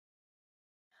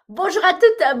Bonjour à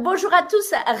toutes, bonjour à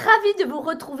tous, ravi de vous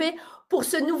retrouver pour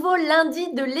ce nouveau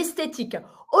lundi de l'esthétique.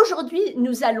 Aujourd'hui,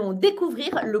 nous allons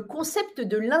découvrir le concept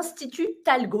de l'Institut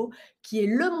Thalgo, qui est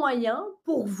le moyen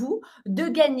pour vous de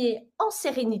gagner en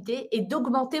sérénité et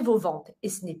d'augmenter vos ventes. Et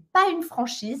ce n'est pas une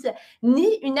franchise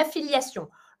ni une affiliation.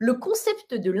 Le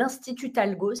concept de l'Institut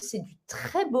Thalgo, c'est du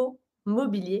très beau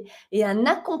mobilier et un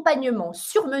accompagnement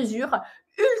sur mesure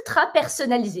ultra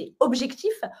personnalisé.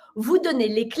 Objectif, vous donner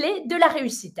les clés de la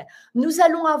réussite. Nous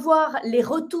allons avoir les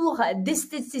retours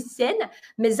d'esthéticiennes,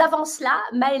 mais avant cela,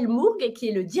 Maëlle Mourgue, qui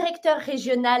est le directeur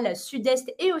régional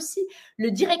Sud-Est et aussi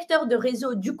le directeur de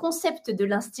réseau du concept de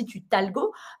l'Institut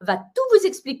Thalgo, va tout vous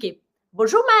expliquer.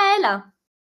 Bonjour Maëlle.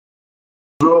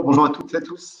 Bonjour à toutes et à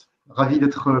tous. Ravi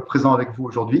d'être présent avec vous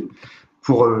aujourd'hui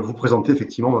pour vous présenter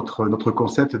effectivement notre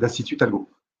concept d'Institut Thalgo.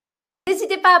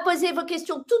 N'hésitez pas à poser vos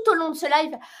questions tout au long de ce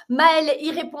live. Maëlle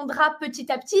y répondra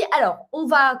petit à petit. Alors, on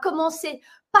va commencer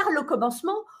par le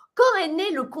commencement. Quand est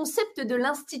né le concept de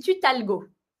l'Institut Thalgo?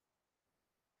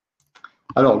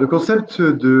 Alors, le concept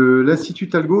de l'Institut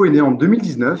Thalgo est né en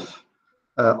 2019,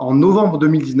 en novembre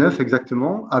 2019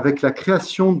 exactement, avec la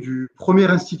création du premier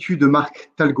institut de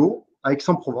marque Thalgo à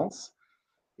Aix-en-Provence.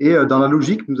 Et dans la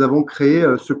logique, nous avons créé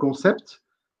ce concept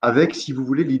avec, si vous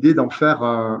voulez, l'idée d'en faire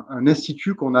un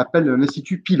institut qu'on appelle un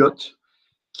institut pilote,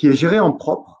 qui est géré en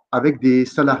propre avec des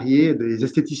salariés, des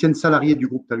esthéticiennes salariées du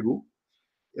groupe Thalgo.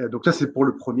 Donc ça, c'est pour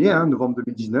le premier, novembre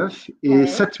 2019. Et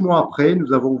 7 mois après,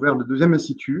 nous avons ouvert le deuxième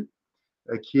institut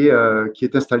qui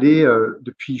est installé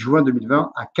depuis juin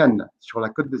 2020 à Cannes, sur la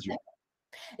Côte d'Azur.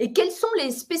 Et quelles sont les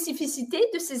spécificités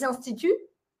de ces instituts?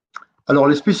 Alors,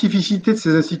 les spécificités de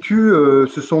ces instituts,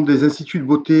 ce sont des instituts de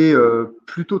beauté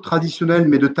plutôt traditionnels,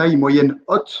 mais de taille moyenne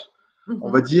haute. On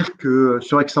va dire que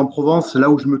sur Aix-en-Provence, là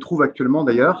où je me trouve actuellement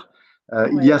d'ailleurs,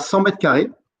 il y a 100 mètres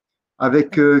carrés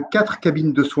avec 4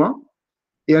 cabines de soins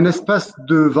et un espace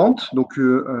de vente, donc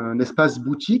un espace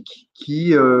boutique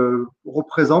qui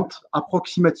représente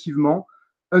approximativement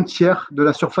un tiers de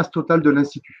la surface totale de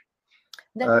l'Institut.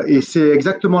 Et c'est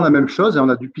exactement la même chose, et on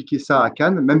a dupliqué ça à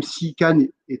Cannes, même si Cannes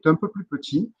est un peu plus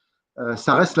petit,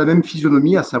 ça reste la même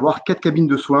physionomie, à savoir 4 cabines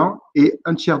de soins et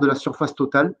un tiers de la surface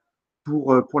totale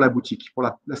pour la boutique, pour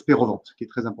l'aspect revente, qui est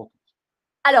très important.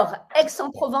 Alors,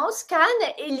 Aix-en-Provence, Cannes,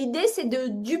 et l'idée, c'est de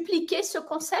dupliquer ce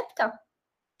concept?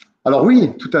 Alors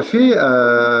oui, tout à fait.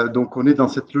 Donc, on est dans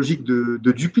cette logique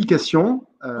de duplication,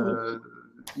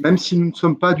 même si nous ne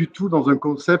sommes pas du tout dans un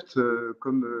concept,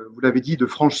 comme vous l'avez dit, de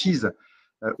franchise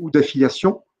ou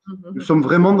d'affiliation. Nous sommes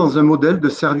vraiment dans un modèle de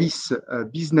service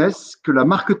business que la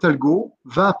marque Thalgo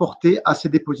va apporter à ses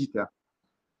dépositaires.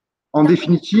 En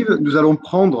définitive, nous allons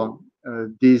prendre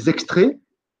des extraits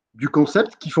du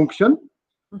concept qui fonctionnent,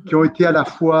 qui ont été à la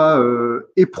fois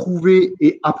éprouvés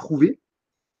et approuvés.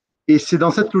 Et c'est dans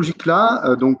cette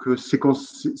logique-là, donc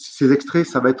ces extraits,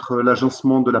 ça va être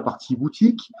l'agencement de la partie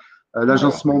boutique,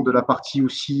 l'agencement de la partie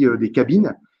aussi des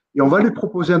cabines, et on va les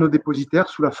proposer à nos dépositaires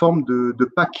sous la forme de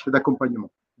packs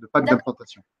d'accompagnement, de packs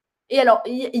d'implantation. Et alors,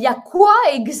 il y a quoi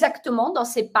exactement dans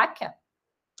ces packs?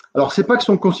 Alors, ces packs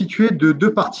sont constitués de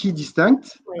 2 parties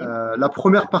distinctes. La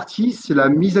première partie, c'est la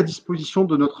mise à disposition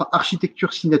de notre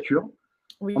architecture signature,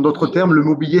 en d'autres termes, le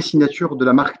mobilier signature de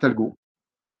la marque Thalgo.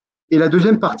 Et la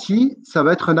deuxième partie, ça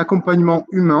va être un accompagnement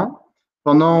humain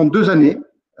pendant 2 années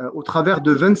au travers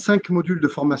de 25 modules de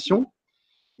formation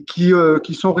qui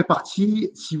sont répartis,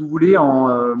 si vous voulez,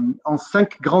 en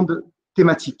 5 grandes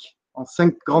thématiques, en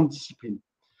 5 grandes disciplines.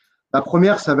 La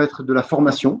première, ça va être de la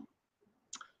formation.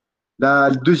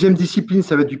 La deuxième discipline,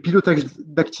 ça va être du pilotage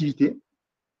d'activité.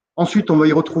 Ensuite, on va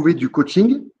y retrouver du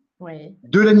coaching,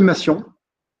 de l'animation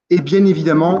et bien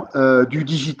évidemment du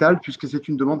digital, puisque c'est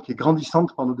une demande qui est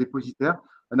grandissante par nos dépositaires,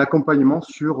 un accompagnement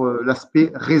sur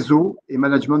l'aspect réseau et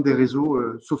management des réseaux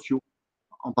sociaux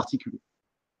en particulier.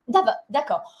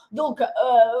 D'accord. Donc,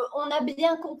 on a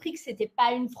bien compris que ce n'était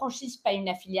pas une franchise, pas une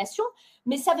affiliation,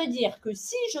 mais ça veut dire que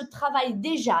si je travaille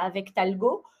déjà avec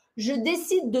Thalgo, je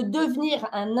décide de devenir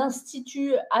un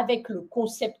institut avec le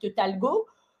concept Thalgo,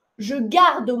 je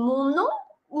garde mon nom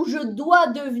ou je dois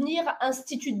devenir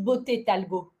institut de beauté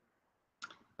Thalgo?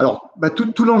 Alors,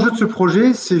 tout l'enjeu de ce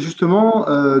projet, c'est justement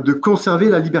de conserver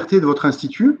la liberté de votre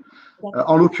institut,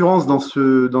 en l'occurrence dans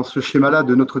ce schéma-là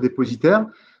de notre dépositaire.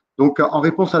 Donc, en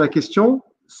réponse à la question,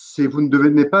 vous ne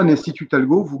devenez pas un institut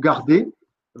Thalgo, vous gardez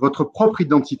votre propre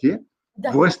identité.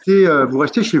 Vous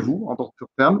restez chez vous, en tant que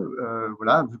terme,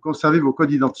 voilà, vous conservez vos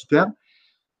codes identitaires.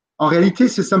 En réalité,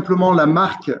 c'est simplement la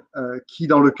marque qui,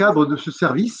 dans le cadre de ce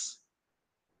service,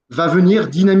 va venir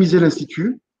dynamiser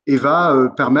l'institut et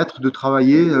va permettre de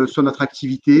travailler son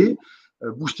attractivité,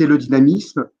 booster le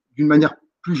dynamisme, d'une manière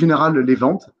plus générale les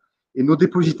ventes. et nos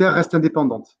dépositaires restent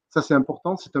indépendantes. Ça, c'est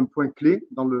important, c'est un point clé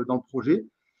dans le projet.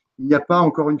 Il n'y a pas,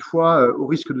 encore une fois, au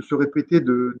risque de se répéter,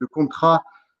 de contrat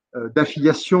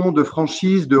d'affiliation, de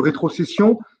franchise, de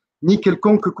rétrocession, ni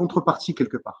quelconque contrepartie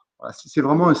quelque part. Voilà, c'est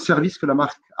vraiment un service que la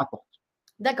marque apporte.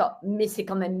 D'accord, mais c'est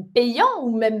quand même payant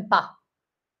ou même pas?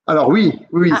 Alors oui,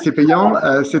 c'est payant.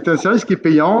 C'est un service qui est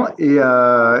payant et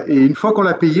une fois qu'on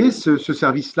l'a payé, ce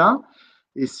service-là,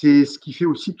 et c'est ce qui fait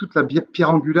aussi toute la pierre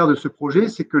angulaire de ce projet,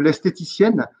 c'est que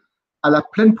l'esthéticienne a la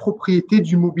pleine propriété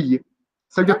du mobilier.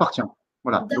 Ça lui appartient.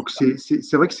 Voilà. Donc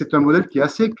c'est vrai que c'est un modèle qui est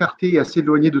assez écarté et assez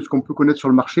éloigné de ce qu'on peut connaître sur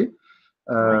le marché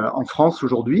en France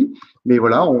aujourd'hui. Mais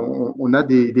voilà, on a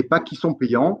des packs qui sont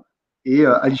payants et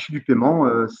à l'issue du paiement,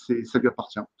 ça lui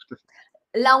appartient. Tout à fait.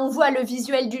 Là, on voit le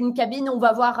visuel d'une cabine, on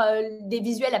va voir des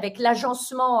visuels avec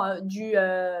l'agencement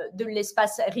de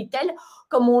l'espace retail,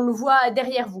 comme on le voit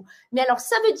derrière vous. Mais alors,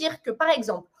 ça veut dire que, par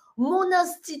exemple, mon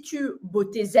institut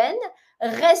Beauté Zen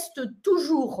reste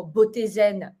toujours Beauté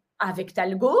Zen avec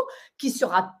Thalgo, qui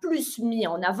sera plus mis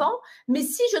en avant. Mais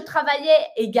si je travaillais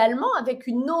également avec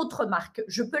une autre marque,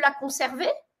 je peux la conserver?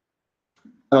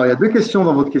 Alors, il y a deux questions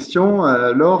dans votre question.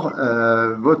 Laure,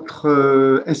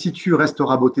 votre institut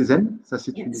restera Beauté Zen, ça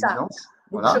c'est une évidence. Donc,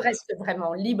 voilà. Je reste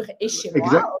vraiment libre et chez moi.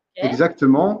 Okay.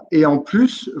 Exactement. Et en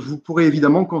plus, vous pourrez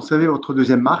évidemment conserver votre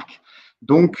deuxième marque.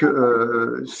 Donc,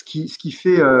 ce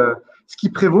qui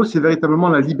prévaut, c'est véritablement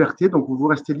la liberté. Donc, vous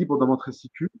restez libre dans votre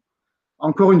institut.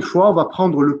 Encore une fois, on va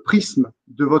prendre le prisme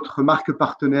de votre marque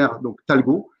partenaire, donc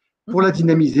Thalgo, pour la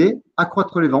dynamiser,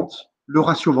 accroître les ventes, le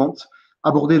ratio vente,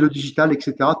 aborder le digital,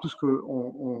 etc. Tout ce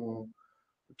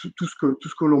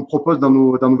que l'on propose dans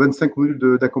nos 25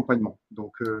 modules d'accompagnement.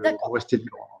 Donc, vous restez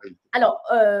libre en réalité. Alors,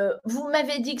 vous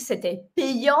m'avez dit que c'était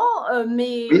payant,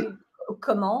 mais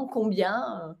comment,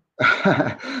 combien?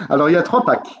 Alors, il y a 3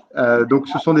 packs. Donc,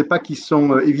 ce sont des packs qui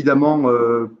sont évidemment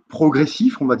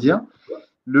progressifs, on va dire.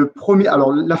 Le premier,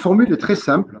 alors la formule est très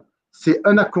simple. C'est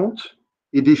un acompte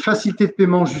et des facilités de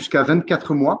paiement jusqu'à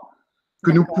 24 mois que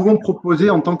nous pouvons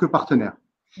proposer en tant que partenaire.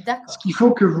 Ce qu'il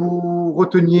faut que vous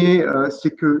reteniez,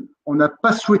 c'est qu'on n'a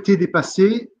pas souhaité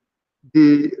dépasser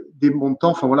des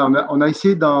montants. Enfin voilà, on a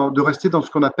essayé de rester dans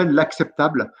ce qu'on appelle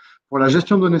l'acceptable pour la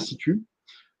gestion d'un institut.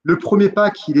 Le premier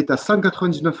pack, il est à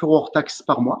 199 € hors taxe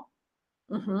par mois.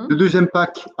 Le deuxième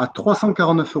pack à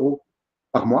 349 €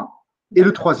 par mois. Et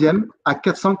le troisième à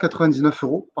 499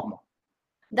 € par mois.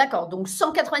 D'accord, donc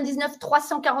 199,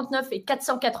 349 et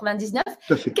 499.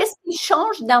 Qu'est-ce qui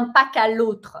change d'un pack à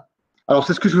l'autre? Alors,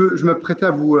 c'est ce que je me prêtais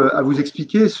à vous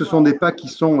expliquer. Ce sont des packs qui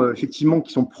sont effectivement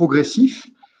progressifs.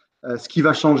 Ce qui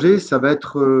va changer, ça va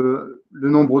être le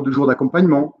nombre de jours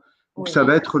d'accompagnement, ou ça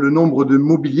va être le nombre de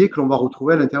mobiliers que l'on va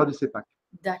retrouver à l'intérieur de ces packs.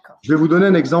 D'accord. Je vais vous donner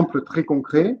un exemple très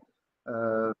concret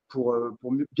pour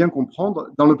bien comprendre.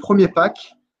 Dans le premier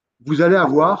pack, vous allez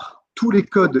avoir tous les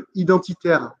codes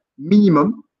identitaires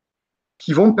minimum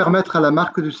qui vont permettre à la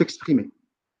marque de s'exprimer.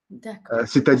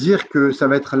 C'est-à-dire que ça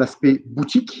va être l'aspect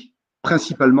boutique,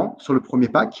 principalement, sur le premier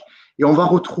pack, et on va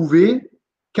retrouver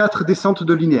 4 descentes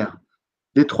de linéaire.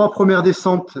 Les 3 premières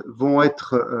descentes vont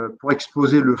être pour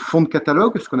exposer le fond de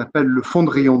catalogue, ce qu'on appelle le fond de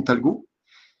rayon Thalgo.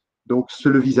 Donc, c'est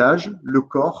le visage, le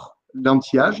corps,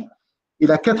 l'anti-âge. Et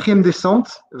la 4e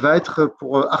descente va être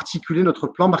pour articuler notre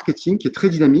plan marketing qui est très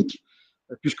dynamique,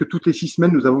 puisque toutes les 6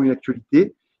 semaines, nous avons une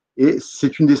actualité. Et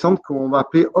c'est une descente qu'on va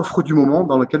appeler offre du moment,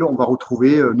 dans laquelle on va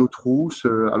retrouver nos trousses.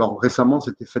 Alors récemment,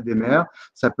 c'était Fête des Mères,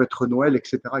 ça peut être Noël,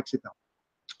 etc. etc.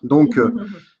 Donc,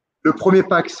 le premier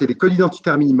pack, c'est les codes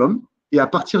identitaires minimum. Et à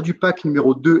partir du pack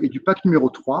numéro 2 et du pack numéro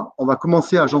 3, on va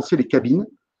commencer à agencer les cabines,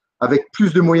 avec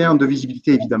plus de moyens de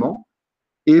visibilité, évidemment.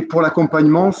 Et pour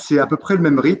l'accompagnement, c'est à peu près le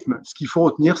même rythme. Ce qu'il faut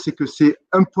retenir, c'est que c'est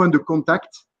un point de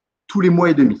contact tous les mois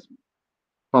et demi,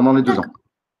 pendant les 2 ans.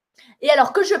 Et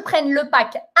alors que je prenne le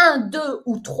pack 1, 2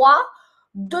 ou 3,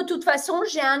 de toute façon,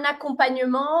 j'ai un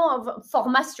accompagnement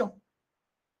formation.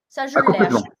 Ça, je l'ai.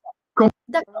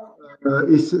 D'accord.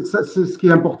 Et ce qui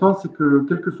est important, c'est que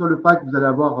quel que soit le pack, vous allez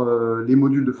avoir les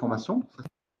modules de formation.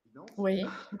 Oui.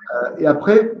 Et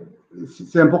après,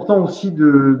 c'est important aussi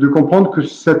de comprendre que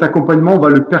cet accompagnement, on va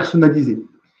le personnaliser.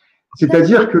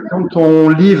 C'est-à-dire que quand on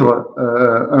livre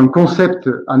un concept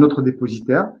à notre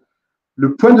dépositaire,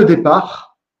 le point de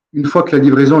départ, une fois que la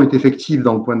livraison est effective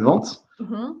dans le point de vente,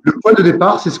 le point de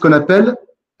départ, c'est ce qu'on appelle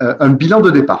un bilan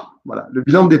de départ. Voilà. Le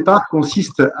bilan de départ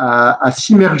consiste à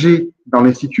s'immerger dans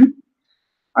l'institut,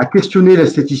 à questionner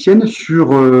l'esthéticienne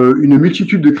sur une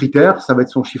multitude de critères. Ça va être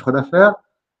son chiffre d'affaires,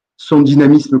 son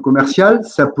dynamisme commercial,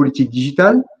 sa politique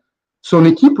digitale, son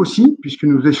équipe aussi, puisque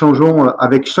nous échangeons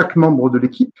avec chaque membre de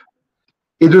l'équipe.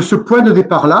 Et de ce point de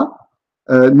départ-là,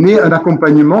 naît un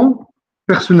accompagnement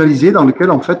personnalisé dans lequel,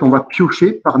 en fait, on va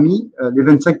piocher parmi les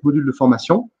 25 modules de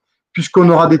formation, puisqu'on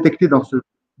aura détecté dans ce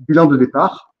bilan de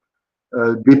départ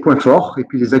des points forts et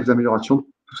puis des axes d'amélioration,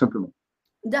 tout simplement.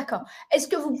 D'accord. Est-ce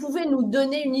que vous pouvez nous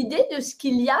donner une idée de ce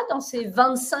qu'il y a dans ces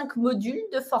 25 modules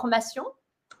de formation?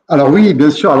 Alors oui, bien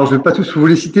sûr. Alors je ne vais pas tous vous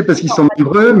les citer parce qu'ils sont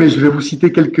nombreux, mais je vais vous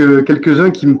citer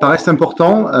quelques-uns qui me paraissent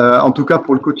importants, en tout cas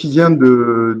pour le quotidien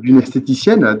d'une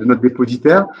esthéticienne, de notre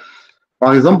dépositaire.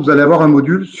 Par exemple, vous allez avoir un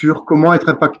module sur comment être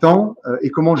impactant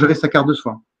et comment gérer sa carte de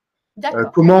soins.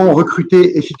 Comment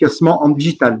recruter efficacement en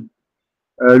digital.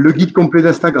 Le guide complet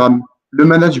d'Instagram, le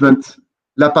management,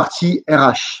 la partie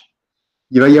RH.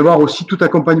 Il va y avoir aussi tout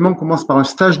accompagnement commence par un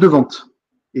stage de vente.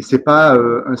 Et c'est pas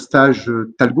un stage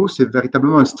Thalgo, c'est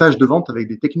véritablement un stage de vente avec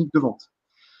des techniques de vente.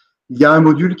 Il y a un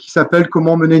module qui s'appelle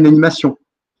comment mener une animation.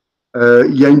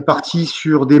 Il y a une partie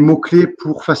sur des mots-clés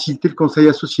pour faciliter le conseil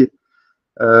associé.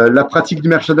 La pratique du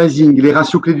merchandising, les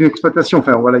ratios clés d'une exploitation.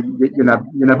 Enfin, voilà, il y en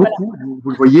a beaucoup, vous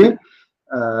le voyez.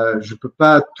 Je ne peux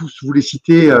pas tous vous les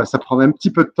citer, ça prendrait un petit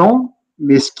peu de temps.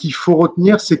 Mais ce qu'il faut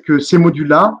retenir, c'est que ces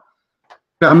modules-là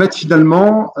permettent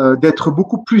finalement d'être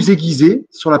beaucoup plus aiguisés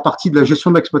sur la partie de la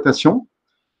gestion d'exploitation,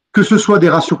 que ce soit des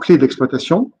ratios clés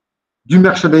d'exploitation, du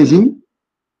merchandising,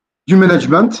 du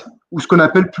management ou ce qu'on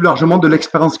appelle plus largement de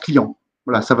l'expérience client.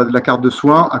 Voilà, ça va de la carte de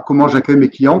soins à comment j'accueille mes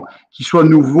clients, qu'ils soient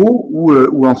nouveaux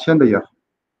ou anciens d'ailleurs.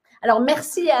 Alors,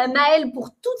 merci à Maëlle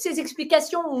pour toutes ces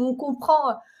explications où on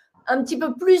comprend un petit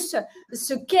peu plus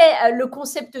ce qu'est le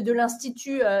concept de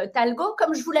l'Institut Thalgo.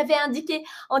 Comme je vous l'avais indiqué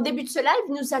en début de ce live,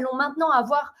 nous allons maintenant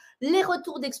avoir les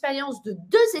retours d'expérience de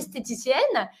deux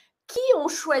esthéticiennes qui ont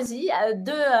choisi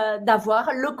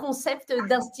d'avoir le concept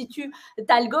d'Institut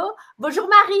Thalgo. Bonjour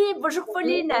Marie, bonjour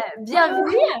Pauline,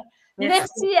 bienvenue.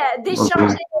 Merci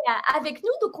d'échanger avec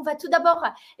nous. Donc, on va tout d'abord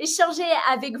échanger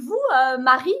avec vous,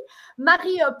 Marie.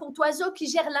 Marie Pontoiseau, qui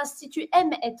gère l'Institut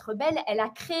Aime Être Belle. Elle a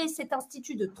créé cet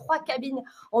institut de 3 cabines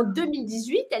en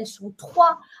 2018. Elles sont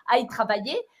 3 à y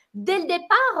travailler. Dès le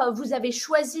départ, vous avez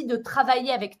choisi de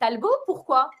travailler avec Thalgo.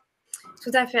 Pourquoi ?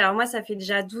 Tout à fait. Alors moi, ça fait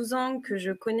déjà 12 ans que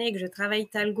je connais et que je travaille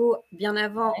Thalgo bien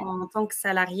avant en tant que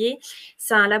salarié.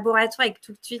 C'est un laboratoire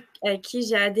avec qui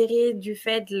j'ai adhéré du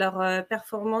fait de leur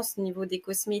performance au niveau des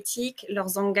cosmétiques,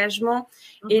 leurs engagements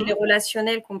et les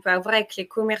relationnels qu'on peut avoir avec les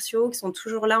commerciaux qui sont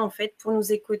toujours là en fait pour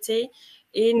nous écouter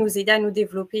et nous aider à nous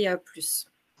développer plus.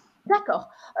 D'accord.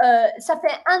 Ça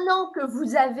fait 1 an que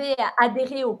vous avez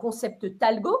adhéré au concept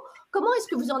Thalgo. Comment est-ce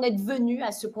que vous en êtes venu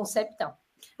à ce concept ?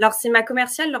 Alors, c'est ma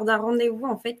commerciale lors d'un rendez-vous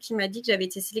en fait qui m'a dit que j'avais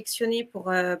été sélectionnée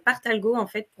par Thalgo en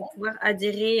fait pour pouvoir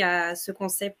adhérer à ce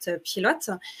concept pilote.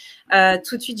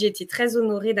 Tout de suite, j'ai été très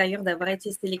honorée d'ailleurs d'avoir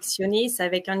été sélectionnée. C'est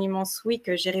avec un immense oui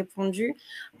que j'ai répondu.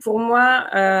 Pour moi,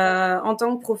 en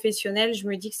tant que professionnelle, je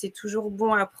me dis que c'est toujours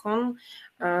bon à prendre.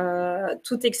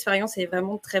 Toute expérience est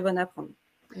vraiment très bonne à prendre.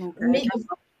 Donc,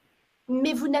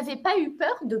 mais vous n'avez pas eu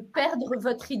peur de perdre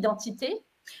votre identité ?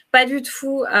 Pas du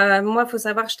tout. Moi, il faut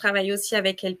savoir que je travaille aussi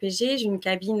avec LPG. J'ai une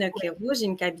cabine qui est rouge, j'ai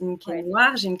une cabine qui est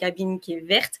noire, j'ai une cabine qui est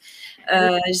verte.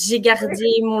 J'ai gardé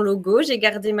mon logo, j'ai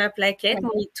gardé ma plaquette,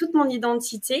 toute mon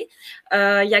identité.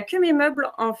 Il n'y a que mes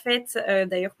meubles, en fait,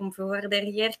 d'ailleurs, qu'on peut voir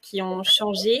derrière, qui ont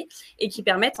changé et qui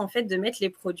permettent, en fait, de mettre les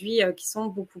produits qui sont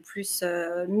beaucoup plus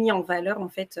mis en valeur, en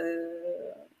fait.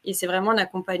 Et c'est vraiment un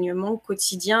accompagnement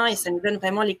quotidien et ça nous donne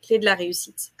vraiment les clés de la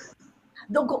réussite.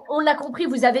 Donc, on l'a compris,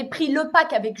 vous avez pris le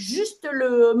pack avec juste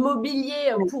le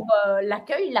mobilier pour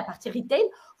l'accueil, la partie retail.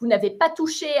 Vous n'avez pas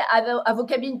touché à vos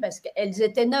cabines parce qu'elles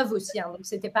étaient neuves aussi, hein, donc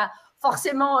ce n'était pas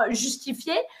forcément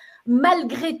justifié.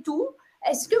 Malgré tout,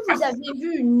 est-ce que vous avez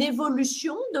vu une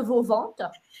évolution de vos ventes ?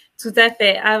 Tout à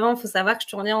fait. Avant, il faut savoir que je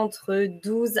tournais entre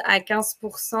 12 à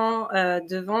 15%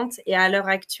 de ventes et à l'heure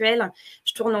actuelle,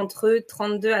 je tourne entre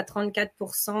 32 à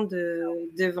 34%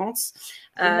 de ventes.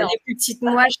 Les plus petites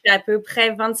mois, je fais à peu près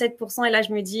 27% et là,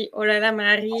 je me dis, oh là là,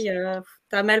 Marie,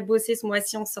 t'as mal bossé ce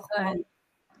mois-ci, on sort pas.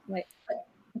 Ouais.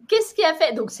 Qu'est-ce qui a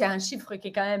fait ? Donc, c'est un chiffre qui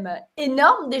est quand même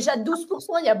énorme. Déjà,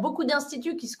 12%, il y a beaucoup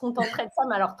d'instituts qui se contenteraient de ça,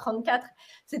 mais alors 34%,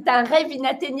 c'est un rêve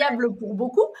inatteignable pour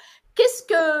beaucoup.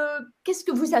 Qu'est-ce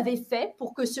que vous avez fait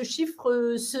pour que ce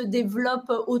chiffre se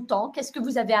développe autant ? Qu'est-ce que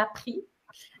vous avez appris ?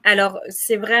 Alors,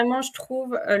 c'est vraiment, je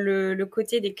trouve, le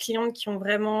côté des clientes qui ont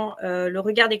vraiment, le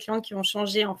regard des clientes qui ont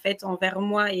changé en fait envers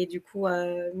moi et du coup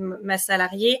ma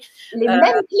salariée. Les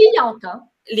mêmes clientes, hein ?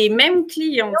 Les mêmes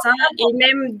clientes et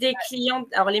même des clientes,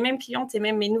 alors les mêmes clientes et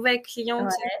même mes nouvelles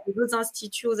clientes d'autres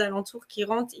instituts aux alentours qui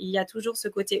rentrent, il y a toujours ce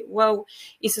côté waouh.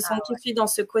 Ils se sont tout de suite dans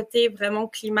ce côté vraiment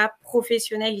climat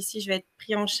professionnel. Ici, je vais être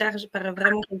pris en charge par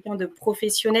vraiment quelqu'un de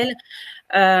professionnel.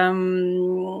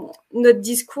 Notre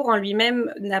discours en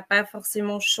lui-même n'a pas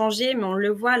forcément changé, mais on le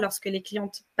voit lorsque les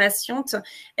clientes patientent,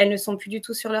 elles ne sont plus du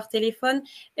tout sur leur téléphone,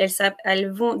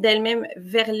 elles vont d'elles-mêmes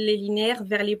vers les linéaires,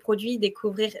 vers les produits,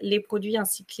 découvrir les produits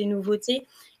ainsi que les nouveautés.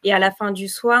 Et à la fin du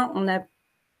soir, on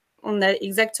a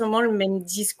exactement le même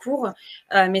discours,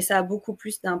 mais ça a beaucoup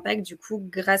plus d'impact du coup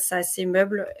grâce à ces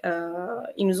meubles.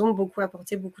 Ils nous ont beaucoup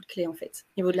apporté beaucoup de clés en fait,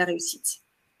 au niveau de la réussite.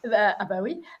 Ah bah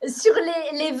oui. Sur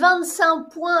les 25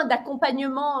 points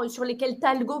d'accompagnement sur lesquels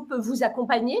Thalgo peut vous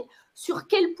accompagner, sur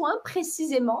quel point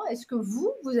précisément est-ce que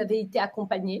vous avez été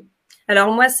accompagné?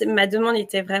 Alors moi, ma demande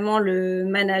était vraiment le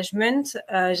management.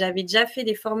 J'avais déjà fait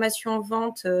des formations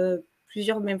vente,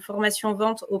 plusieurs même formations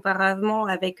vente auparavant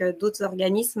avec d'autres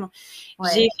organismes.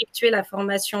 J'ai effectué la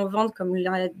formation vente, comme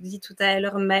l'a dit tout à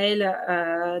l'heure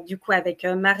Maëlle, du coup avec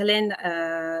Marlène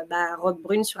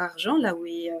Roquebrune sur Argent, là où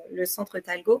est le centre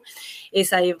Thalgo. Et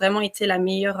ça a vraiment été la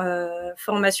meilleure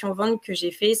formation vente que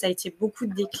j'ai fait. Ça a été beaucoup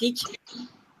de déclics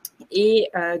et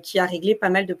qui a réglé pas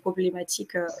mal de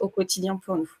problématiques au quotidien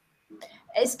pour nous.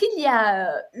 Est-ce qu'il y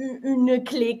a une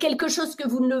clé, quelque chose que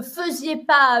vous ne faisiez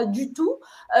pas du tout,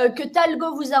 que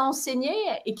Thalgo vous a enseigné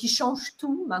et qui change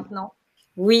tout maintenant?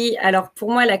 Oui, alors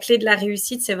pour moi, la clé de la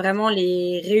réussite, c'est vraiment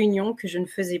les réunions que je ne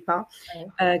faisais pas,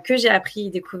 que j'ai appris et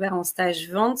découvert en stage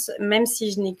vente. Même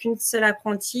si je n'ai qu'une seule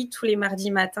apprentie, tous les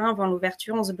mardis matins, avant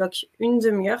l'ouverture, on se bloque une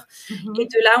demi-heure. Et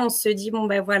de là, on se dit, bon,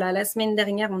 ben voilà, la semaine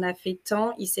dernière, on a fait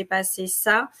tant, il s'est passé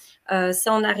ça,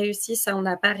 ça on a réussi, ça on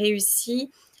n'a pas réussi.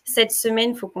 Cette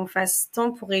semaine, il faut qu'on fasse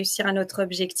tant pour réussir à notre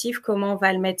objectif, comment on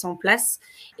va le mettre en place.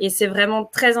 Et c'est vraiment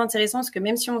très intéressant parce que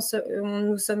même si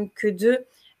nous sommes que deux,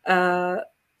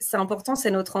 c'est important,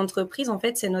 c'est notre entreprise, en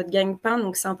fait, c'est notre gagne-pain.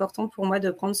 Donc, c'est important pour moi de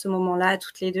prendre ce moment-là à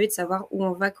toutes les deux et de savoir où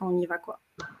on va quand on y va, quoi.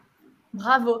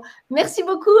 Bravo. Merci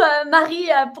beaucoup, Marie,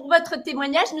 pour votre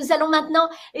témoignage. Nous allons maintenant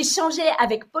échanger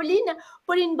avec Pauline.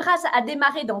 Pauline Brasse a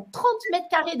démarré dans 30 mètres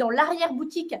carrés dans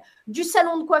l'arrière-boutique du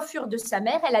salon de coiffure de sa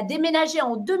mère. Elle a déménagé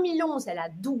en 2011. Elle a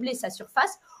doublé sa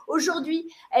surface.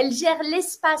 Aujourd'hui, elle gère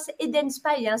l'espace Eden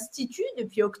Spa et Institut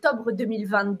depuis octobre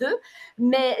 2022.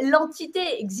 Mais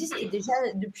l'entité existe déjà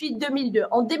depuis 2002.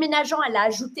 En déménageant, elle a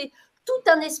ajouté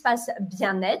tout un espace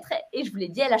bien-être et je vous l'ai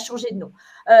dit, elle a changé de nom.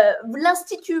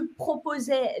 L'Institut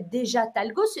proposait déjà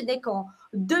Thalgo, ce n'est qu'en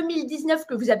 2019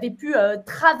 que vous avez pu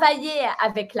travailler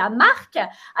avec la marque.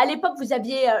 À l'époque, vous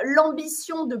aviez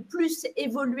l'ambition de plus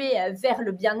évoluer vers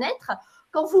le bien-être.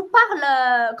 Quand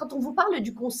on vous parle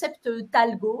du concept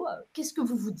Thalgo, qu'est-ce que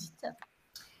vous vous dites?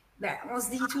 On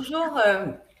se dit toujours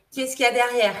qu'est-ce qu'il y a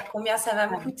derrière, combien ça va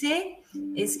me coûter,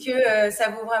 est-ce que ça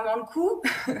vaut vraiment le coup,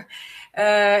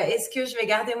 est-ce que je vais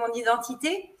garder mon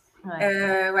identité?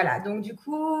 Voilà, donc du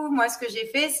coup, moi, ce que j'ai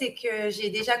fait, c'est que j'ai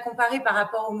déjà comparé par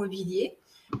rapport au mobilier.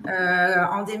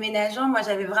 En déménageant, moi,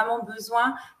 j'avais vraiment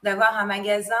besoin d'avoir un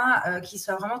magasin qui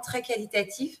soit vraiment très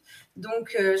qualitatif.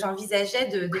 Donc, j'envisageais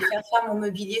de faire mon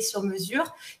mobilier sur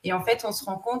mesure. Et en fait, on se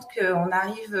rend compte qu'on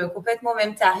arrive complètement au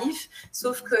même tarif,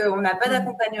 sauf qu'on n'a pas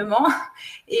d'accompagnement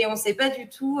et on ne sait pas du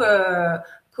tout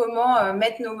comment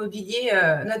mettre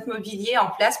notre mobilier en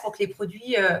place pour que les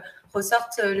produits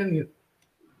ressortent le mieux.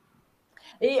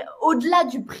 Et au-delà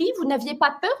du prix, vous n'aviez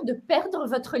pas peur de perdre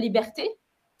votre liberté?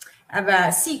 Ah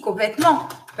bah si, complètement.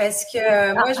 Parce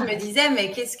que moi, je me disais,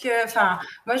 mais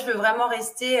moi, je veux vraiment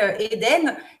rester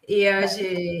Eden. Et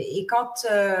quand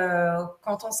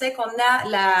on sait qu'on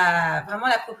a vraiment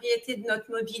la propriété de notre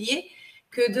mobilier,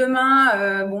 que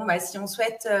demain, si on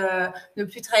souhaite ne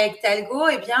plus travailler avec Thalgo,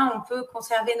 eh bien, on peut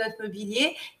conserver notre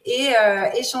mobilier et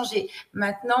échanger.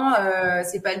 Maintenant,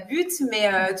 c'est pas le but, mais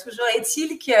toujours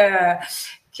est-il que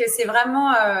c'est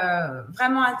vraiment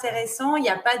vraiment intéressant. Il n'y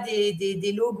a pas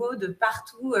des logos de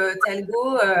partout,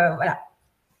 Thalgo, voilà.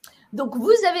 Donc,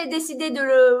 vous avez décidé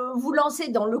de vous lancer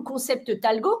dans le concept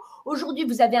Thalgo. Aujourd'hui,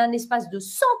 vous avez un espace de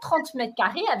 130 mètres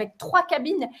carrés avec 3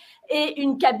 cabines et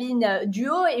une cabine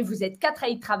duo et vous êtes 4 à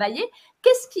y travailler.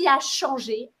 Qu'est-ce qui a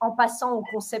changé en passant au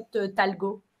concept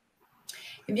Thalgo?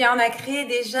 Eh bien, on a créé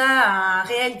déjà un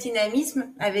réel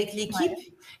dynamisme avec l'équipe.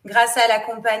 Grâce à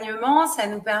l'accompagnement, ça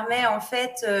nous permet en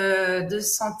fait de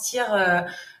se sentir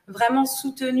vraiment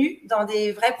soutenus dans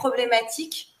des vraies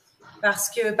problématiques.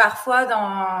 Parce que parfois,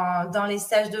 dans les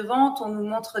stages de vente, on nous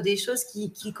montre des choses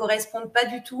qui correspondent pas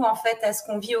du tout en fait à ce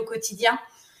qu'on vit au quotidien.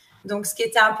 Donc, ce qui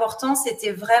était important,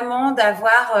 c'était vraiment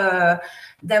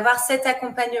d'avoir cet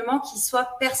accompagnement qui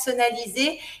soit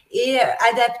personnalisé et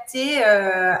adapté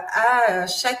à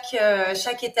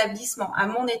chaque établissement, à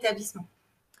mon établissement.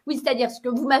 Oui, c'est-à-dire ce que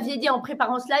vous m'aviez dit en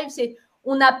préparant ce live, c'est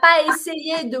on n'a pas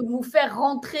essayé de vous faire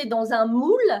rentrer dans un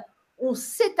moule, on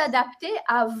s'est adapté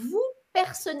à vous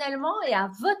personnellement et à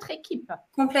votre équipe.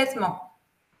 Complètement.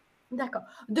 D'accord.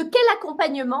 De quel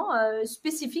accompagnement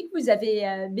spécifique vous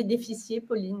avez bénéficié,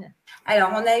 Pauline?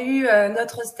 Alors, on a eu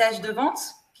notre stage de vente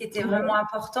qui était vraiment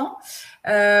important.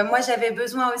 Moi, j'avais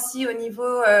besoin aussi au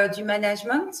niveau du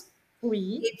management.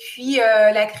 Oui. Et puis,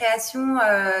 la création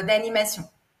d'animation.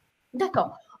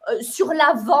 D'accord. Sur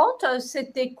la vente,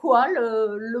 c'était quoi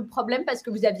le problème? Parce que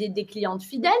vous aviez des clientes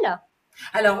fidèles?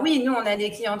 Alors oui, nous, on a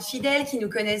des clientes fidèles qui nous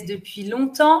connaissent depuis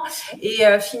longtemps et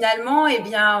finalement, eh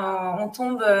bien, on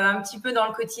tombe un petit peu dans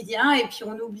le quotidien et puis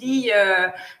on oublie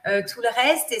tout le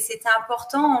reste et c'était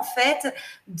important en fait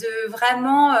de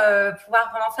vraiment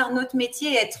pouvoir vraiment faire notre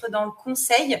métier et être dans le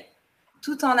conseil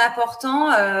tout en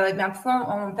apportant, eh bien,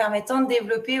 en permettant de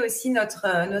développer aussi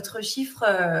notre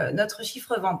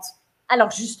chiffre vente. Alors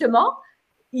justement,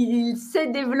 il s'est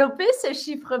développé ce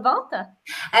chiffre vente?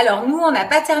 Alors, nous, on n'a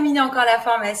pas terminé encore la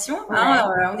formation. Hein,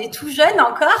 on est tout jeune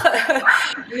encore.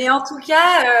 Mais en tout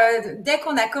cas, dès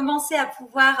qu'on a commencé à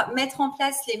pouvoir mettre en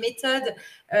place les méthodes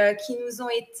qui nous ont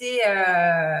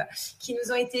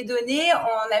été données,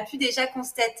 on a pu déjà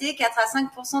constater 4 à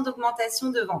 5%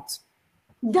 d'augmentation de vente.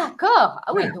 D'accord.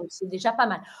 Ah oui, donc c'est déjà pas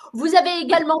mal. Vous avez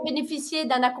également bénéficié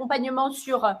d'un accompagnement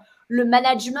sur le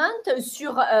management,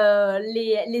 sur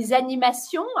les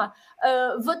animations.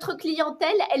 Votre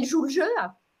clientèle, elle joue le jeu?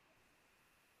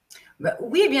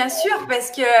 Oui, bien sûr, parce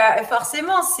que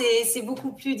forcément, c'est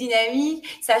beaucoup plus dynamique.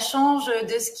 Ça change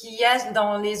de ce qu'il y a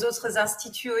dans les autres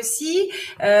instituts aussi.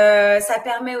 Ça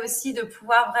permet aussi de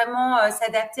pouvoir vraiment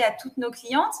s'adapter à toutes nos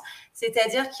clientes.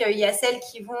 C'est-à-dire qu'il y a celles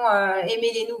qui vont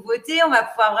aimer les nouveautés. On va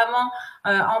pouvoir vraiment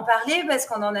en parler parce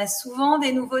qu'on en a souvent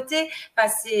des nouveautés.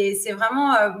 Enfin, c'est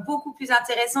vraiment beaucoup plus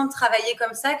intéressant de travailler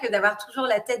comme ça que d'avoir toujours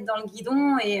la tête dans le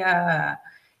guidon et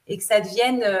que ça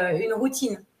devienne une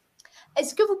routine.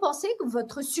 Est-ce que vous pensez que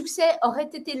votre succès aurait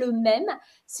été le même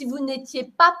si vous n'étiez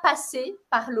pas passé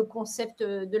par le concept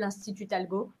de l'Institut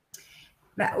Thalgo?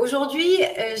 Aujourd'hui,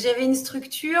 j'avais une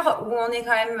structure où on est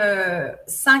quand même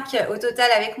 5 au total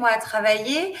avec moi à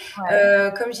travailler.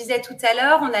 Comme je disais tout à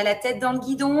l'heure, on a la tête dans le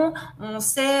guidon, on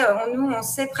sait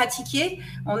pratiquer,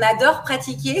 on adore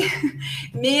pratiquer,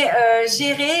 mais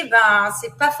gérer,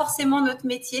 c'est pas forcément notre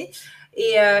métier.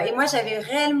 Et moi, j'avais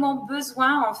réellement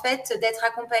besoin en fait d'être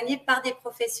accompagnée par des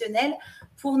professionnels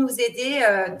pour nous aider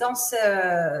dans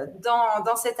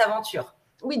cette aventure.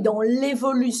 Oui, dans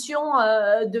l'évolution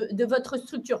de votre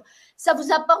structure. Ça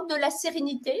vous apporte de la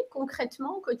sérénité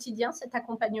concrètement au quotidien, cet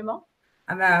accompagnement?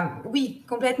 Oui,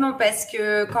 complètement, parce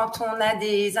que quand on a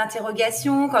des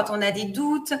interrogations, quand on a des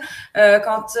doutes,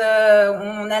 quand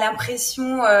on a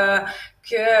l'impression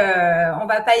que on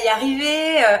va pas y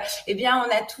arriver, eh bien on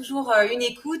a toujours une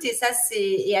écoute et ça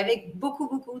et avec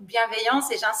beaucoup de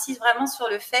bienveillance et j'insiste vraiment sur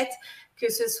le fait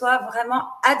que ce soit vraiment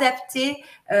adapté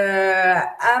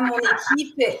à mon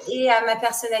équipe et à ma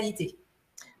personnalité.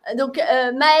 Donc,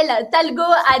 Maëlle, Thalgo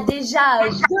a déjà 2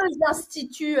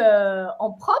 instituts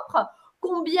en propre.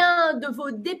 Combien de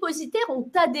vos dépositaires ont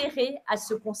adhéré à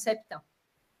ce concept?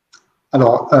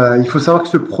 Alors, il faut savoir que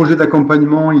ce projet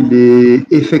d'accompagnement, il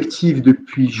est effectif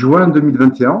depuis juin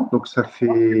 2021, donc ça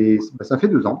fait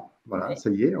 2 ans. Voilà, ça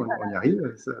y est, on y arrive,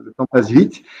 le temps passe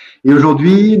vite. Et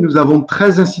aujourd'hui, nous avons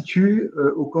 13 instituts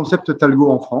au concept Thalgo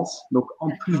en France, donc en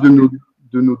plus de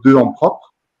nos 2 en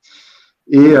propre.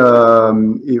 Et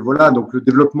voilà, donc le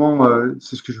développement,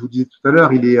 c'est ce que je vous disais tout à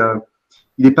l'heure, il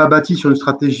est pas bâti sur une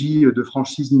stratégie de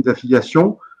franchise ni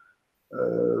d'affiliation.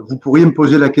 Vous pourriez me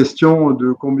poser la question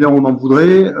de combien on en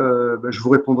voudrait. Je vous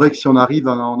répondrai que si on arrive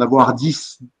à en avoir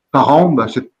 10 par an,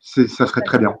 ça serait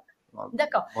très bien.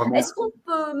 D'accord. Est-ce qu'on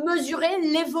peut mesurer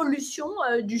l'évolution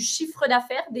du chiffre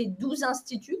d'affaires des 12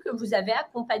 instituts que vous avez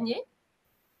accompagnés?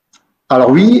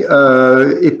 Alors oui,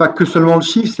 et pas que seulement le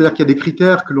chiffre, c'est-à-dire qu'il y a des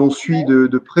critères que l'on suit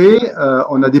de près.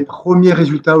 On a des premiers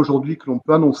résultats aujourd'hui que l'on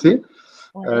peut annoncer,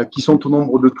 qui sont au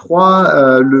nombre de 3.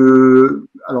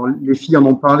 Alors les filles en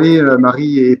ont parlé,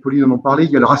 Marie et Pauline en ont parlé,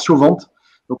 il y a le ratio vente.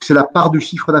 Donc c'est la part du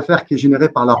chiffre d'affaires qui est généré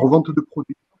par la revente de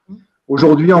produits.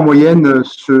 Aujourd'hui, en moyenne,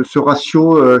 ce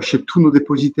ratio chez tous nos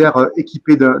dépositaires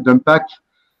équipés d'un pack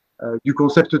du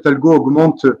concept Thalgo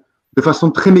augmente de façon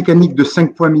très mécanique de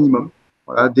 5 points minimum.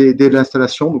 Voilà, dès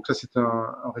l'installation. Donc ça, c'est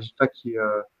un résultat qui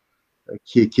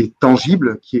est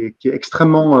tangible, qui est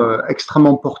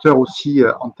extrêmement porteur aussi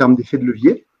en termes d'effet de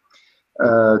levier.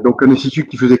 Donc, un institut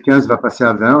qui faisait 15 va passer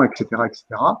à 20, etc., etc.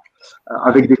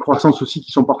 Avec des croissances aussi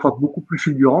qui sont parfois beaucoup plus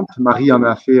fulgurantes. Marie en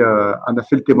a fait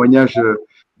le témoignage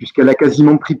puisqu'elle a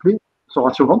quasiment triplé son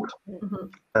ratio vente,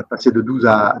 passé de 12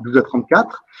 à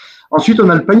 34. Ensuite, on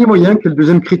a le panier moyen, qui est le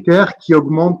deuxième critère, qui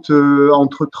augmente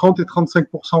entre 30 et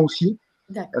 35% aussi.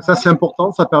 Ça, c'est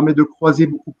important. Ça permet de croiser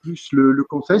beaucoup plus le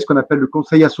conseil, ce qu'on appelle le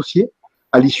conseil associé,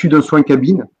 à l'issue d'un soin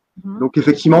cabine. Donc,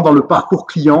 effectivement, dans le parcours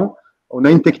client, on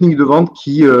a une technique de vente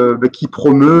qui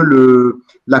promeut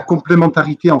la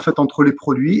complémentarité en fait entre les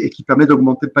produits et qui permet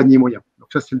d'augmenter le panier moyen. Donc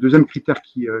ça, c'est le deuxième critère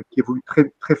qui évolue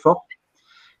très très fort.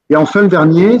 Et enfin, le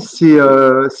dernier, c'est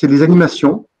les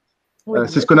animations.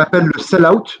 C'est ce qu'on appelle le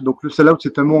sell-out. Donc le sell-out,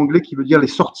 c'est un mot anglais qui veut dire les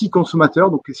sorties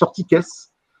consommateurs, donc les sorties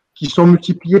caisses, qui sont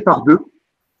multipliées par 2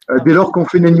 dès lors qu'on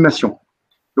fait une animation.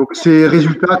 Donc ces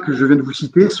résultats que je viens de vous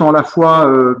citer sont à la fois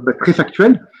très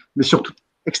factuels, mais surtout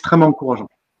extrêmement encourageants.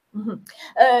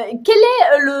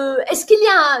 Est-ce qu'il y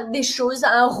a des choses,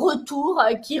 un retour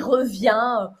qui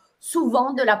revient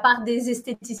souvent de la part des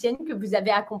esthéticiennes que vous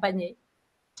avez accompagnées?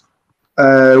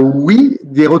 Oui,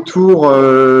 des retours,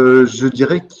 je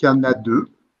dirais qu'il y en a 2.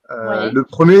 Le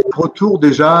premier retour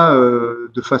déjà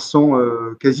de façon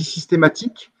quasi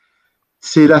systématique,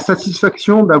 c'est la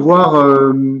satisfaction d'avoir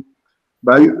un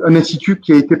institut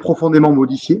qui a été profondément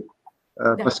modifié.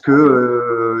 Parce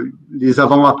que les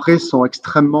avant-après sont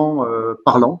extrêmement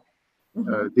parlants.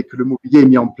 Dès que le mobilier est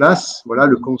mis en place, voilà,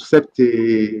 le concept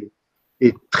est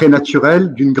très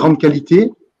naturel, d'une grande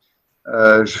qualité.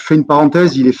 Je fais une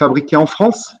parenthèse, il est fabriqué en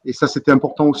France, et ça c'était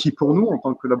important aussi pour nous en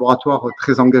tant que laboratoire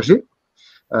très engagé,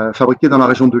 fabriqué dans la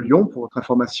région de Lyon, pour votre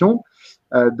information.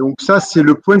 Donc ça, c'est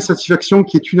le point de satisfaction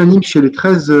qui est unanime chez les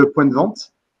 13 points de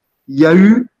vente. Il y a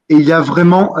eu et il y a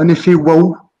vraiment un effet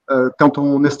waouh quand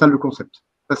on installe le concept.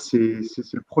 Ça, c'est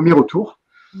le premier retour.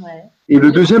 Et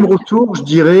le deuxième retour, je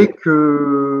dirais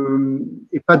que,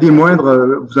 et pas des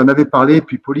moindres, vous en avez parlé,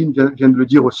 puis Pauline vient de le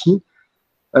dire aussi,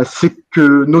 c'est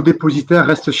que nos dépositaires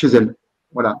restent chez elles.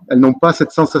 Voilà, elles n'ont pas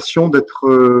cette sensation d'être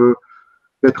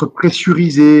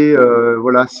pressurisées.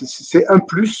 Voilà, c'est un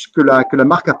plus que la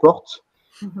marque apporte.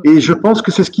 Et je pense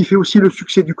que c'est ce qui fait aussi le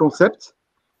succès du concept.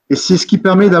 Et c'est ce qui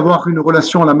permet d'avoir une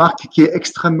relation à la marque qui est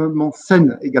extrêmement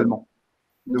saine également,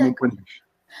 de mon point de vue.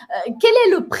 Quel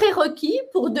est le prérequis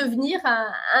pour devenir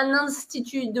un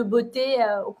institut de beauté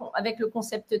avec le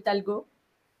concept Thalgo?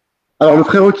 Alors, le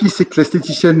prérequis, c'est que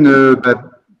l'esthéticienne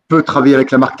peut travailler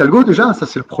avec la marque Thalgo déjà. Ça,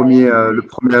 c'est le premier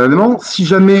élément. Si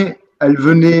jamais elle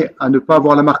venait à ne pas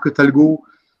avoir la marque Thalgo,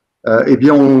 eh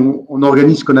bien, on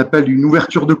organise ce qu'on appelle une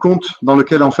ouverture de compte dans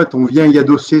lequel, en fait, on vient y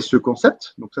adosser ce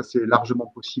concept. Donc, ça, c'est largement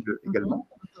possible également.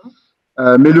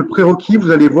 Mais le prérequis,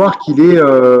 vous allez voir qu'il est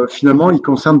finalement, il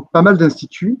concerne pas mal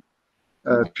d'instituts,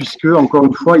 puisque, encore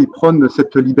une fois, ils prônent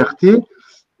cette liberté.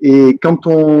 Et quand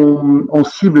on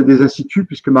cible des instituts,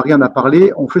 puisque Marie en a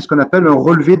parlé, on fait ce qu'on appelle un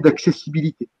relevé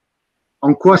d'accessibilité.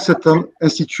 En quoi cet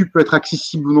institut peut être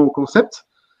accessible ou non au concept?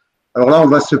 Alors là, on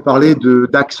va se parler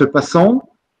d'axes passants,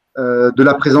 de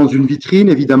la présence d'une vitrine,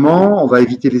 évidemment. On va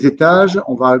éviter les étages.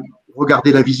 On va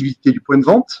regarder la visibilité du point de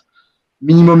vente.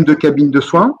 Minimum de cabines de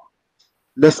soins.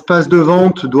 L'espace de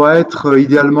vente doit être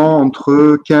idéalement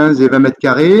entre 15 et 20 mètres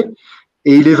carrés.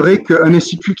 Et il est vrai qu'un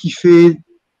institut qui fait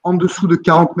en dessous de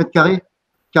 40 mètres carrés,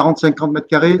 40-50 mètres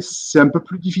carrés, c'est un peu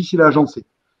plus difficile à agencer.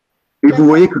 Et vous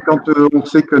voyez que quand on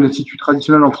sait qu'un institut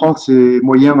traditionnel en France est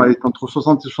moyen est entre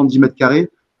 60 et 70 mètres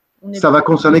carrés, ça va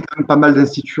concerner quand même pas mal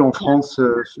d'instituts en France,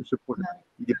 ce projet.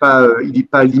 Il n'est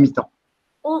pas limitant.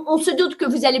 On se doute que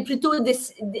vous allez plutôt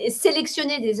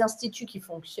sélectionner des instituts qui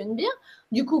fonctionnent bien.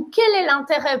 Du coup, quel est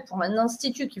l'intérêt pour un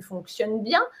institut qui fonctionne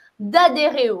bien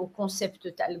d'adhérer au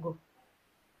concept Thalgo?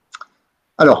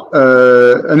 Alors,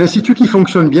 un institut qui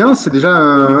fonctionne bien, c'est déjà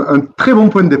un très bon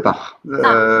point de départ.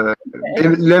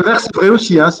 L'inverse est vrai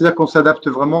aussi, hein, c'est-à-dire qu'on s'adapte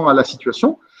vraiment à la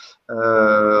situation.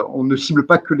 On ne cible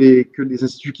pas que les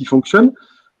instituts qui fonctionnent.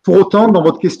 Pour autant, dans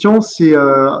votre question, c'est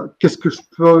qu'est-ce que je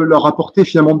peux leur apporter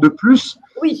finalement de plus?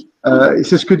 Oui. Et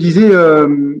c'est ce que disait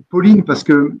Pauline, parce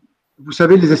que vous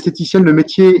savez, les esthéticiennes, le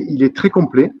métier, il est très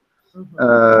complet.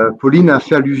 Pauline a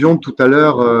fait allusion tout à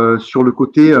l'heure sur le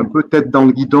côté un peu tête dans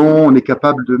le guidon. On est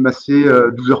capable de masser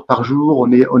 12 heures par jour.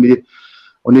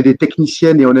 On est des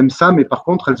techniciennes et on aime ça, mais par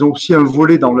contre, elles ont aussi un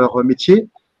volet dans leur métier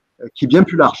qui est bien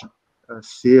plus large.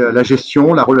 C'est la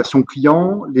gestion, la relation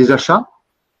client, les achats,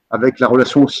 avec la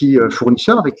relation aussi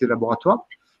fournisseur avec les laboratoires,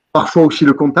 parfois aussi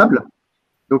le comptable.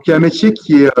 Donc, il y a un métier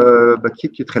qui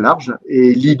est très large.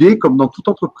 Et l'idée, comme dans toute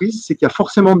entreprise, c'est qu'il y a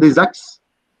forcément des axes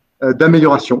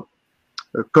d'amélioration,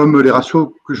 comme les ratios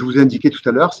que je vous ai indiqués tout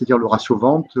à l'heure, c'est-à-dire le ratio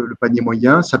vente, le panier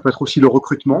moyen. Ça peut être aussi le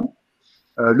recrutement,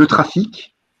 le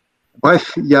trafic,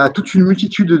 Bref, il y a toute une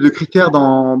multitude de critères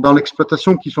dans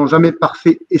l'exploitation qui sont jamais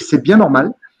parfaits et c'est bien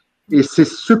normal. Et c'est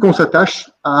ce qu'on s'attache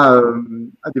à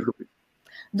développer.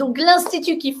 Donc,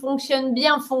 l'institut qui fonctionne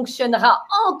bien fonctionnera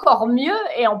encore mieux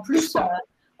et en plus,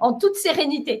 en toute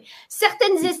sérénité.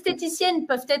 Certaines esthéticiennes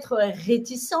peuvent être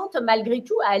réticentes malgré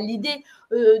tout à l'idée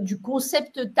du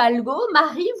concept Thalgo.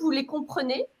 Marie, vous les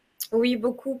comprenez? Oui,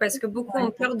 beaucoup, parce que beaucoup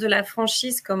ont peur de la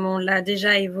franchise, comme on l'a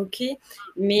déjà évoqué.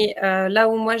 Mais là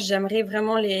où moi, j'aimerais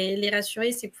vraiment les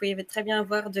rassurer, c'est que vous pouvez très bien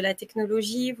avoir de la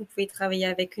technologie, vous pouvez travailler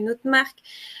avec une autre marque,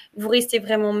 vous restez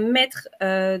vraiment maître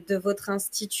de votre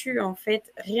institut. En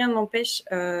fait, rien n'empêche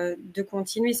de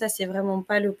continuer. Ça, c'est vraiment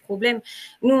pas le problème.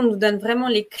 Nous, on nous donne vraiment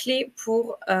les clés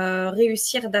pour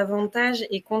réussir davantage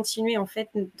et continuer, en fait,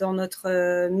 dans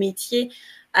notre métier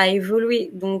à évoluer.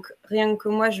 Donc, rien que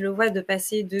moi, je le vois, de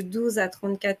passer de 12 à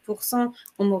 34%,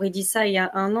 on m'aurait dit ça il y a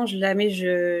un an, jamais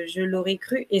je l'aurais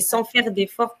cru, et sans faire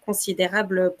d'efforts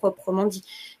considérables proprement dit.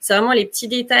 C'est vraiment les petits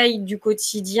détails du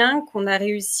quotidien qu'on a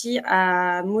réussi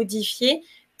à modifier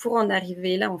pour en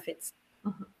arriver là, en fait.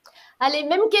 Allez,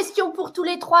 même question pour tous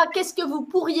les trois. Qu'est-ce que vous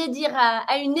pourriez dire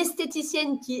à une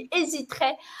esthéticienne qui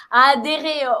hésiterait à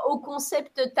adhérer au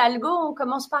concept Thalgo? On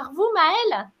commence par vous,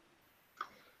 Maëlle.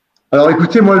 Alors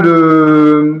écoutez, moi,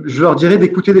 je leur dirais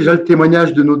d'écouter déjà le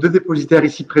témoignage de nos deux dépositaires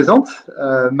ici présentes,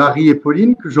 Marie et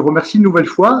Pauline, que je remercie une nouvelle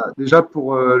fois déjà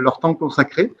pour leur temps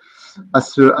consacré à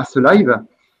ce live.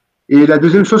 Et la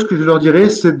deuxième chose que je leur dirais,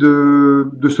 c'est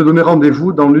de se donner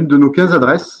rendez-vous dans l'une de nos 15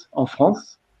 adresses en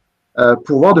France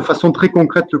pour voir de façon très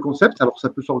concrète le concept. Alors ça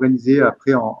peut s'organiser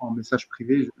après en message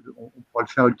privé, on pourra le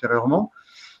faire ultérieurement.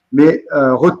 Mais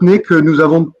retenez que nous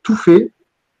avons tout fait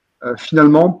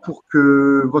finalement pour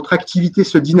que votre activité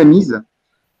se dynamise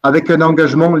avec un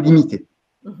engagement limité.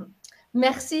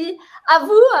 Merci. À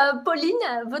vous, Pauline,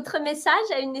 votre message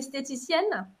à une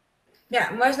esthéticienne? Bien,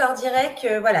 moi, je leur dirais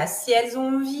que voilà, si elles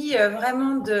ont envie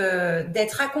vraiment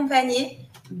d'être accompagnées,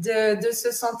 de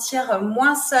se sentir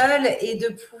moins seules et de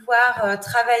pouvoir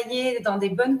travailler dans des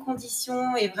bonnes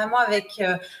conditions et vraiment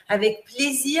avec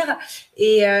plaisir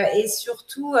et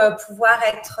surtout pouvoir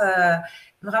être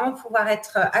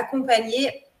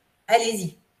accompagnées,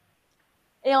 allez-y.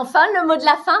 Et enfin, le mot de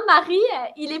la fin, Marie,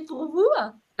 il est pour vous?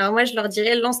 Alors moi, je leur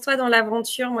dirais, lance-toi dans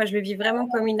l'aventure. Moi, je le vis vraiment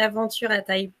comme une aventure à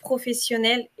taille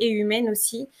professionnelle et humaine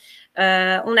aussi.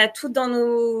 On a toutes dans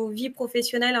nos vies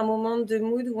professionnelles un moment de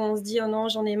mood où on se dit « Oh non,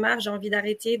 j'en ai marre, j'ai envie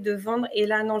d'arrêter, de vendre. » Et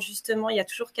là, non, justement, il y a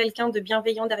toujours quelqu'un de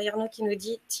bienveillant derrière nous qui nous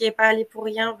dit « T'y es pas allé pour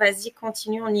rien, vas-y,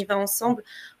 continue, on y va ensemble.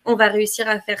 On va réussir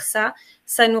à faire ça. »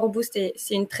 Ça nous rebooste et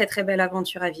c'est une très, très belle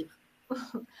aventure à vivre.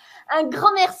 Un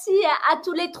grand merci à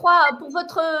tous les trois pour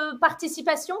votre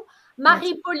participation.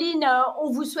 Marie, Pauline, on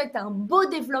vous souhaite un beau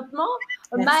développement.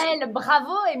 Merci. Maëlle,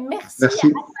 bravo et merci. À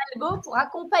Thalgo pour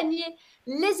accompagner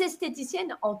les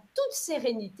esthéticiennes en toute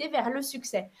sérénité vers le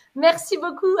succès. Merci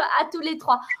beaucoup à tous les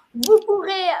trois. Vous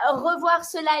pourrez revoir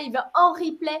ce live en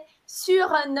replay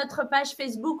sur notre page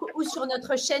Facebook ou sur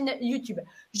notre chaîne YouTube.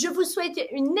 Je vous souhaite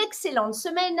une excellente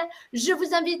semaine. Je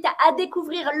vous invite à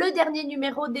découvrir le dernier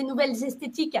numéro des Nouvelles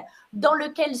Esthétiques dans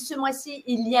lequel ce mois-ci,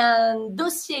 il y a un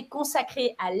dossier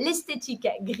consacré à l'esthétique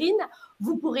green.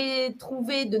 Vous pourrez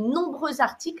trouver de nombreux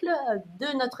articles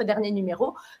de notre dernier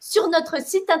numéro sur notre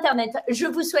site internet. Je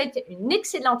vous souhaite une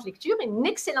excellente lecture, une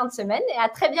excellente semaine et à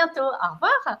très bientôt. Au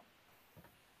revoir.